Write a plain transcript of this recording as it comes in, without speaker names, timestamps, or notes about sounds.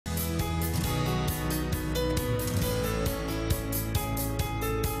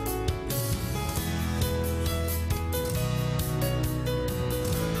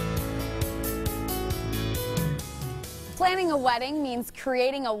Planning a wedding means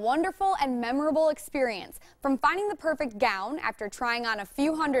creating a wonderful and memorable experience. From finding the perfect gown after trying on a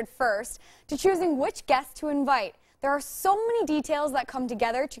few hundred first to choosing which guests to invite. There are so many details that come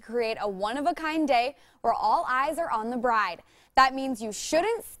together to create a one-of-a-kind day where all eyes are on the bride. That means you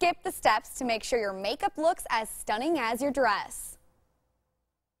shouldn't skip the steps to make sure your makeup looks as stunning as your dress.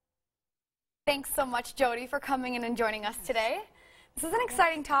 Thanks so much, Jody, for coming in and joining us today. This is an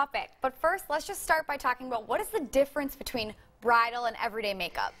exciting topic, but first let's just start by talking about what is the difference between bridal and everyday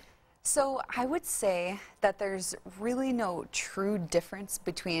makeup. So I would say that there's really no true difference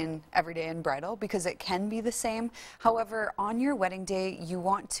between everyday and bridal because it can be the same. However, on your wedding day, you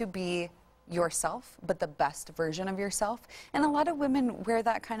want to be yourself, but the best version of yourself. And a lot of women wear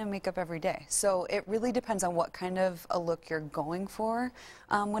that kind of makeup every day. So it really depends on what kind of a look you're going for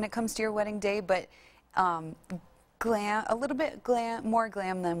when it comes to your wedding day. But glam, a little bit more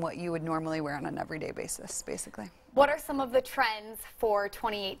glam than what you would normally wear on an everyday basis, basically. What are some of the trends for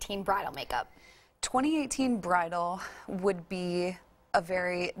 2018 bridal makeup? 2018 bridal would be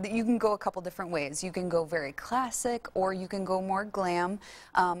you can go a couple different ways. You can go very classic or you can go more glam.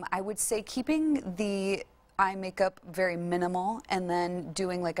 I would say keeping the eye makeup very minimal and then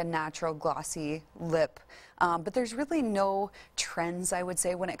doing like a natural glossy lip. But there's really no trends, I would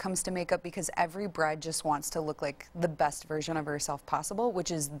say, when it comes to makeup because every bride just wants to look like the best version of herself possible,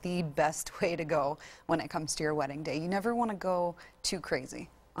 which is the best way to go when it comes to your wedding day. You never want to go too crazy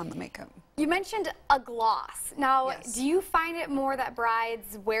on the makeup. You mentioned a gloss. Now, Yes. Do you find it more that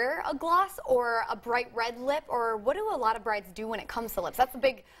brides wear a gloss or a bright red lip, or what do a lot of brides do when it comes to lips? That's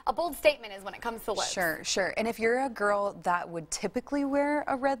a bold statement is when it comes to lips. Sure. And if you're a girl that would typically wear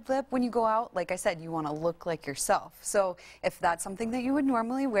a red lip when you go out, like I said, you want to look like yourself. So if that's something that you would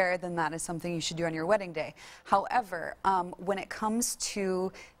normally wear, then that is something you should do on your wedding day. However, when it comes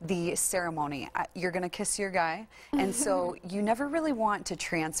to the ceremony, you're going to kiss your guy, and so you never really want to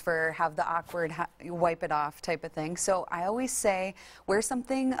transfer, have the awkward wipe it off type of thing. So I always say wear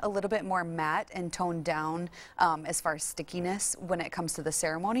something a little bit more matte and toned down as far as stickiness when it comes to the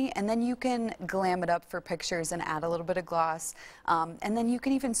ceremony, and then you can glam it up for pictures and add a little bit of gloss, and then you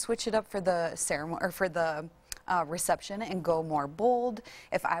can even switch it up for the ceremony or for the reception and go more bold.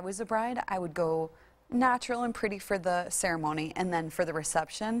 If I was a bride, I would go natural and pretty for the ceremony, and then for the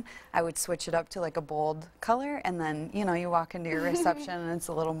reception I would switch it up to like a bold color, and then you walk into your reception and it's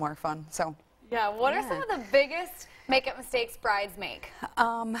a little more fun. So yeah, what are some of the biggest makeup mistakes brides make?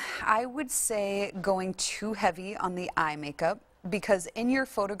 I would say going too heavy on the eye makeup, because in your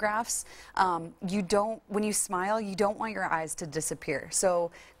photographs, when you smile, you don't want your eyes to disappear.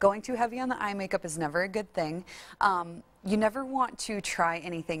 So going too heavy on the eye makeup is never a good thing. You never want to try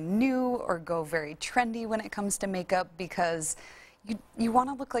anything new or go very trendy when it comes to makeup because you want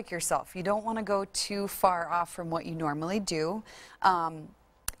to look like yourself. You don't want to go too far off from what you normally do.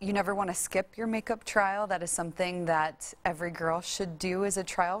 You never want to skip your makeup trial. That is something that every girl should do as a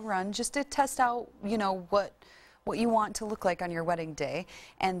trial run, just to test out, what you want to look like on your wedding day.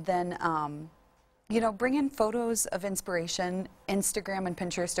 And then, bring in photos of inspiration. Instagram and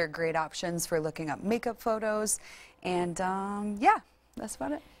Pinterest are great options for looking up makeup photos. And yeah, that's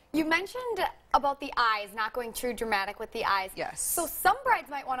about it. You mentioned about the eyes, not going too dramatic with the eyes. Yes. So some brides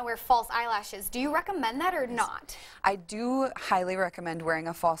might want to wear false eyelashes. Do you recommend that or not? I do highly recommend wearing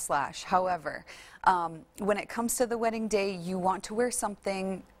a false lash. However, when it comes to the wedding day, you want to wear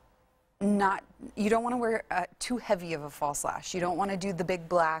something you don't want to wear too heavy of a false lash. You don't want to do the big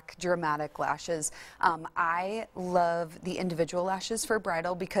black dramatic lashes. I love the individual lashes for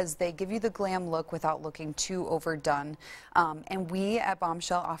bridal because they give you the glam look without looking too overdone. And we at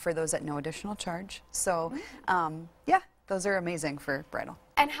Bombshell offer those at no additional charge. So yeah, those are amazing for bridal.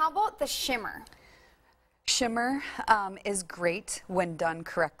 And how about the shimmer? Shimmer is great when done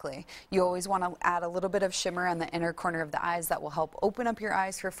correctly. You always want to add a little bit of shimmer on the inner corner of the eyes. That will help open up your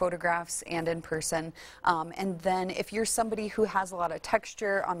eyes for photographs and in person. And then if you're somebody who has a lot of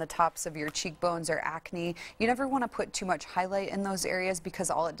texture on the tops of your cheekbones or acne, you never want to put too much highlight in those areas because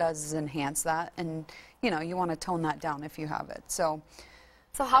all it does is enhance that, and you want to tone that down if you have it. So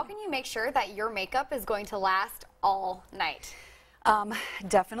how can you make sure that your makeup is going to last all night?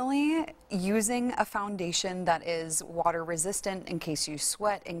 Definitely using a foundation that is water resistant in case you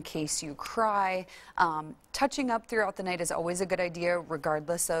sweat, in case you cry. Touching up throughout the night is always a good idea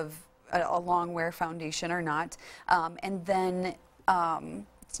regardless of a long wear foundation or not. And then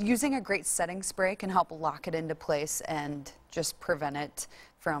using a great setting spray can help lock it into place and just prevent it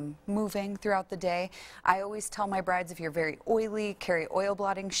from moving throughout the day. I always tell my brides, if you're very oily, carry oil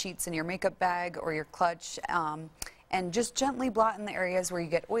blotting sheets in your makeup bag or your clutch. And just gently blot in the areas where you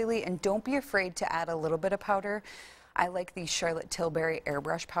get oily, and don't be afraid to add a little bit of powder. I like the Charlotte Tilbury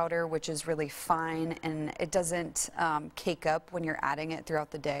airbrush powder, which is really fine and it doesn't cake up when you're adding it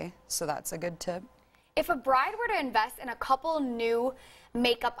throughout the day. So that's a good tip. If a bride were to invest in a couple new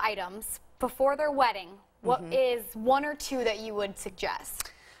makeup items before their wedding, what is one or two that you would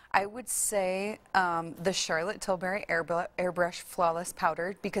suggest? I would say the Charlotte Tilbury Airbrush Flawless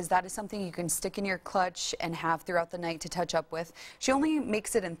Powder, because that is something you can stick in your clutch and have throughout the night to touch up with. She only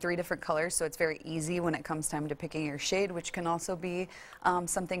makes it in 3 different colors, so it's very easy when it comes time to picking your shade, which can also be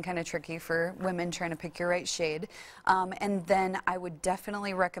something kind of tricky for women trying to pick your right shade. And then I would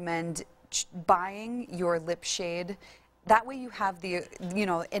definitely recommend buying your lip shade. That way you have the,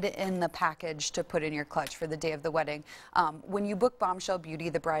 it in the package to put in your clutch for the day of the wedding. When you book Bombshell Beauty,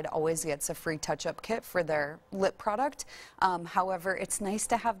 the bride always gets a free touch-up kit for their lip product. However, it's nice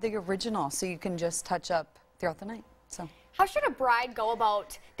to have the original so you can just touch up throughout the night. So, how should a bride go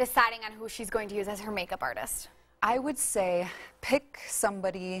about deciding on who she's going to use as her makeup artist? I would say pick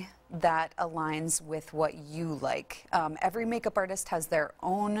somebody that aligns with what you like. Every makeup artist has their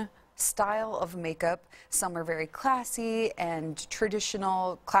own style of makeup. Some are very classy and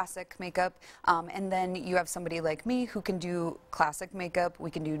traditional classic makeup, and then you have somebody like me who can do classic makeup, we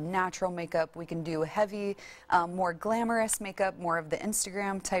can do natural makeup, we can do heavy, more glamorous makeup, more of the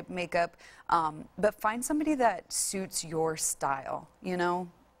Instagram type makeup, but find somebody that suits your style,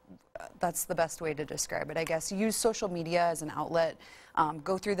 That's the best way to describe it, I guess. Use social media as an outlet,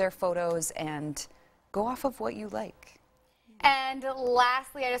 go through their photos and go off of what you like. And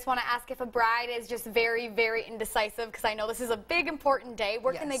lastly, I just want to ask if a bride is just very, very indecisive, because I know this is a big, important day.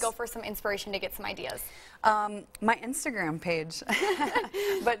 Where can they go for some inspiration to get some ideas? My Instagram page.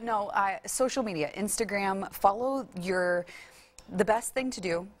 But no, social media, Instagram, follow the best thing to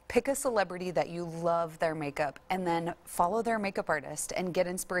do, pick a celebrity that you love their makeup and then follow their makeup artist and get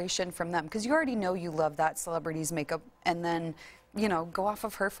inspiration from them, because you already know you love that celebrity's makeup, and then go off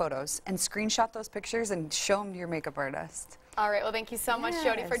of her photos and screenshot those pictures and show them to your makeup artist. All right, well, thank you so much,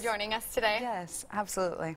 Jody, for joining us today. Yes, absolutely.